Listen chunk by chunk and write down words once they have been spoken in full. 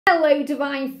Hello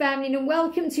Divine Feminine, and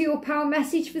welcome to your power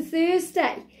message for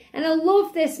Thursday. And I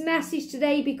love this message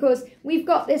today because we've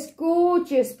got this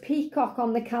gorgeous peacock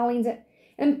on the calendar.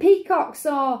 And peacocks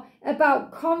are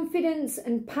about confidence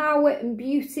and power and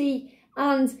beauty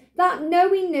and that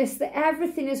knowingness that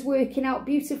everything is working out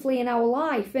beautifully in our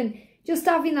life, and just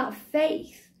having that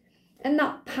faith and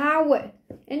that power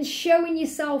and showing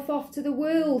yourself off to the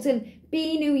world and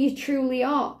being who you truly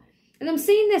are. And I'm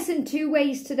seeing this in two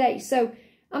ways today. So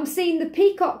I'm seeing the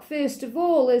peacock, first of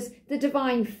all, as the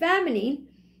divine feminine,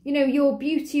 you know, your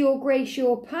beauty, your grace,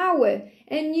 your power,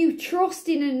 and you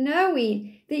trusting and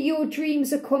knowing that your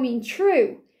dreams are coming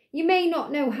true. You may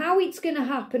not know how it's going to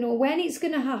happen or when it's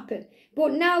going to happen,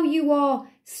 but now you are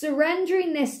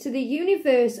surrendering this to the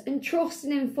universe and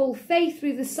trusting in full faith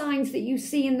through the signs that you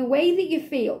see and the way that you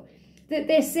feel that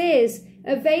this is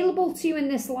available to you in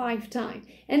this lifetime,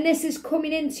 and this is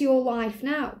coming into your life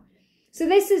now. So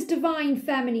this is divine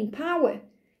feminine power.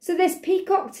 So this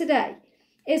peacock today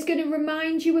is going to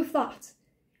remind you of that.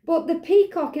 But the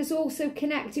peacock is also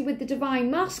connected with the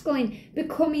divine masculine,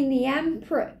 becoming the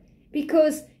emperor.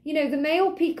 Because, you know, the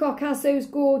male peacock has those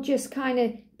gorgeous kind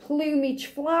of plumage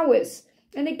flowers.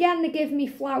 And again, they give me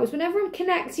flowers. Whenever I'm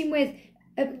connecting with,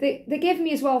 they give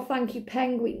me as well, thank you,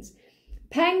 penguins.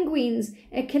 Penguins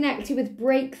are connected with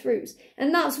breakthroughs.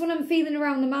 And that's what I'm feeling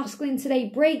around the masculine today,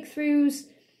 breakthroughs.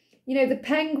 You know, the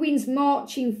penguins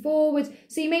marching forward.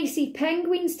 So you may see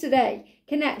penguins today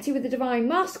connected with the divine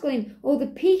masculine, or the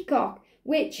peacock,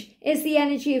 which is the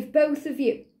energy of both of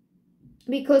you.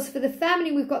 Because for the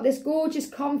feminine, we've got this gorgeous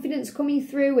confidence coming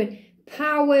through and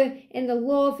power in the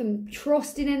love and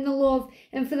trusting in the love.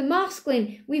 And for the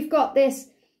masculine, we've got this,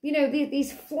 you know,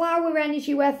 these flower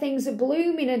energy where things are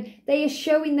blooming and they are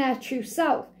showing their true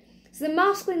self. So the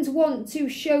masculines want to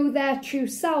show their true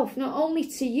self, not only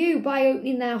to you by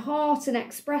opening their heart and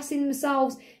expressing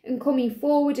themselves and coming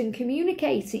forward and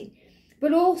communicating,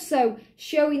 but also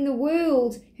showing the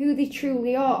world who they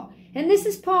truly are. And this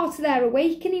is part of their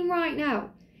awakening right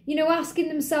now. You know, asking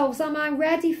themselves, am I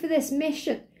ready for this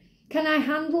mission? Can I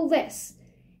handle this?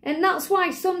 And that's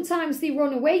why sometimes they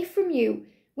run away from you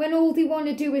when all they want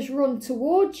to do is run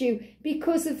towards you,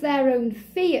 because of their own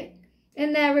fear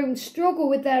and their own struggle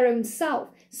with their own self.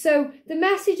 So the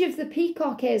message of the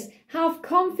peacock is, have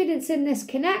confidence in this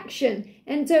connection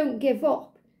and don't give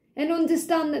up. And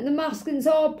understand that the masculines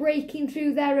are breaking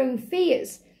through their own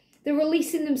fears. They're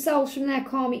releasing themselves from their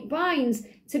karmic binds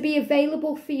to be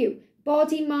available for you.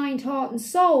 Body, mind, heart and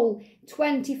soul,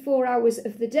 24 hours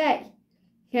of the day.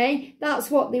 Okay, that's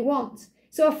what they want.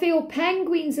 So I feel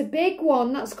penguins a big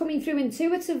one that's coming through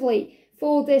intuitively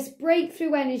for this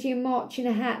breakthrough energy and marching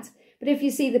ahead. But if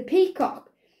you see the peacock,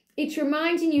 it's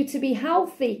reminding you to be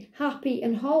healthy, happy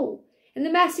and whole. And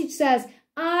the message says,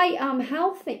 I am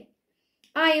healthy,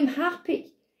 I am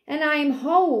happy, and I am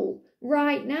whole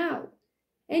right now.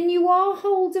 And you are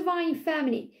whole, divine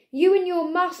feminine. You and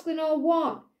your masculine are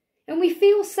one. And we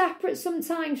feel separate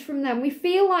sometimes from them. We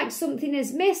feel like something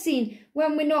is missing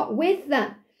when we're not with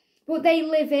them. But they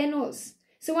live in us.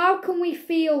 So how can we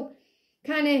feel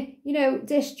kind of, you know,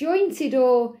 disjointed,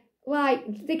 or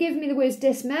like, they give me the words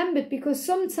dismembered, because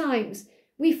sometimes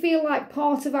we feel like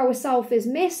part of ourself is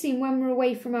missing when we're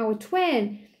away from our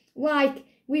twin, like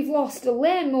we've lost a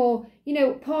limb, or, you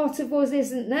know, part of us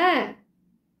isn't there.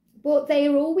 But they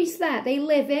are always there. They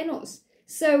live in us.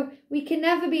 So we can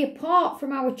never be apart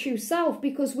from our true self,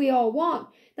 because we are one.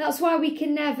 That's why we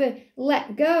can never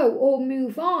let go or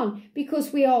move on,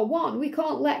 because we are one. We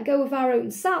can't let go of our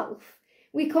own self.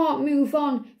 We can't move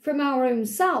on from our own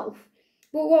self.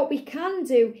 But what we can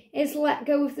do is let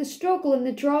go of the struggle and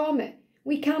the drama.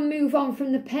 We can move on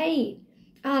from the pain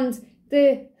and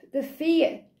the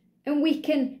fear. And we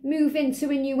can move into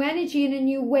a new energy and a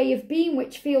new way of being,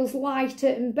 which feels lighter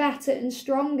and better and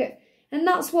stronger. And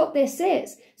that's what this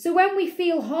is. So when we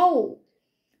feel whole,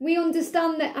 we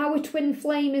understand that our twin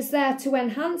flame is there to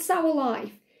enhance our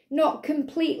life, not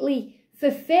completely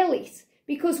fulfill it.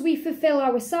 Because we fulfill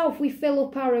ourselves, we fill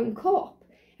up our own cup.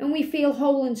 And we feel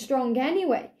whole and strong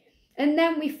anyway. And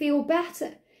then we feel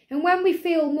better. And when we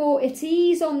feel more at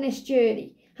ease on this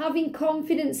journey, having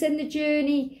confidence in the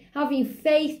journey, having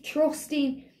faith,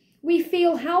 trusting, we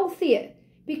feel healthier,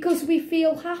 because we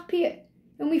feel happier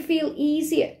and we feel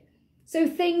easier. So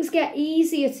things get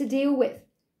easier to deal with.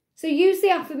 So use the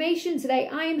affirmation today,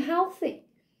 I am healthy,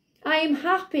 I am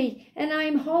happy and I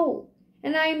am whole.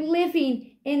 And I am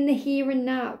living in the here and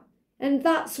now. And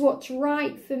that's what's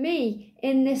right for me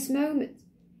in this moment.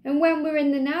 And when we're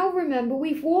in the now, remember,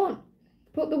 we've won.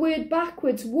 Put the word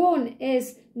backwards, won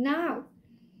is now.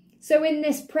 So in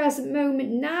this present moment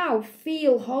now,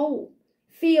 feel whole,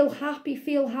 feel happy,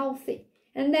 feel healthy.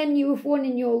 And then you have won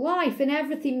in your life and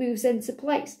everything moves into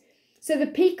place. So the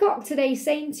peacock today is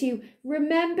saying to you,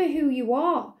 remember who you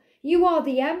are. You are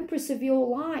the empress of your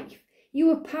life.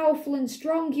 You are powerful and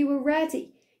strong. You are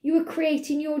ready. You are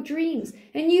creating your dreams.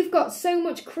 And you've got so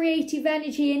much creative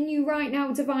energy in you right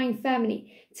now, Divine Feminine,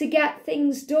 to get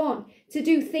things done, to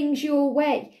do things your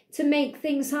way, to make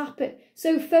things happen.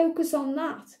 So focus on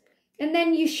that. And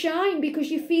then you shine because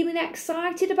you're feeling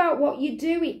excited about what you're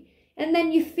doing. And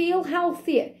then you feel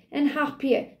healthier and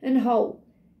happier and whole.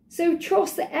 So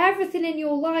trust that everything in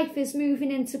your life is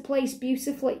moving into place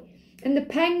beautifully. And the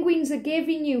penguins are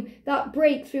giving you that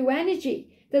breakthrough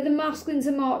energy, that the masculines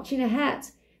are marching ahead,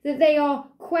 that they are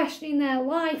questioning their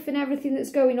life and everything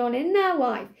that's going on in their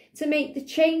life to make the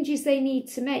changes they need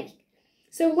to make.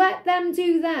 So let them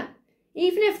do them.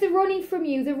 Even if they're running from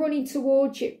you, they're running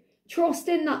towards you. Trust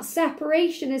in that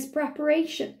separation is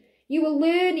preparation. You are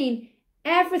learning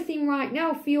everything right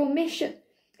now for your mission.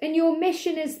 And your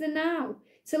mission is the now.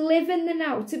 To live in the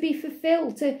now, to be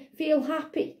fulfilled, to feel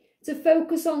happy, to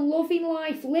focus on loving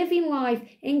life, living life,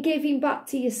 and giving back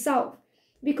to yourself.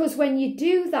 Because when you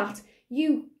do that,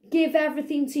 you give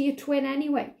everything to your twin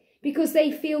anyway. Because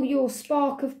they feel your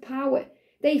spark of power.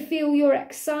 They feel your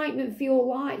excitement for your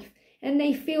life. And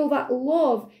they feel that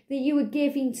love that you are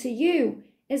giving to you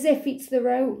as if it's their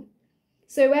own.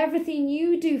 So everything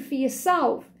you do for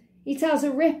yourself, it has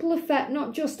a ripple effect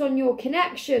not just on your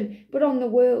connection, but on the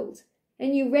world.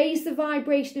 And you raise the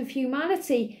vibration of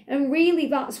humanity, and really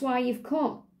that's why you've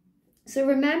come. So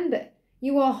remember,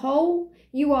 you are whole,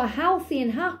 you are healthy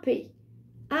and happy,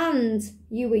 and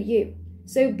you are you.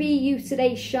 So be you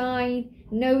today, shine,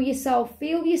 know yourself,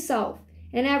 feel yourself,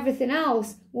 and everything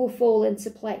else will fall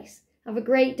into place. Have a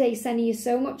great day, sending you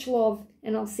so much love,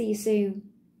 and I'll see you soon.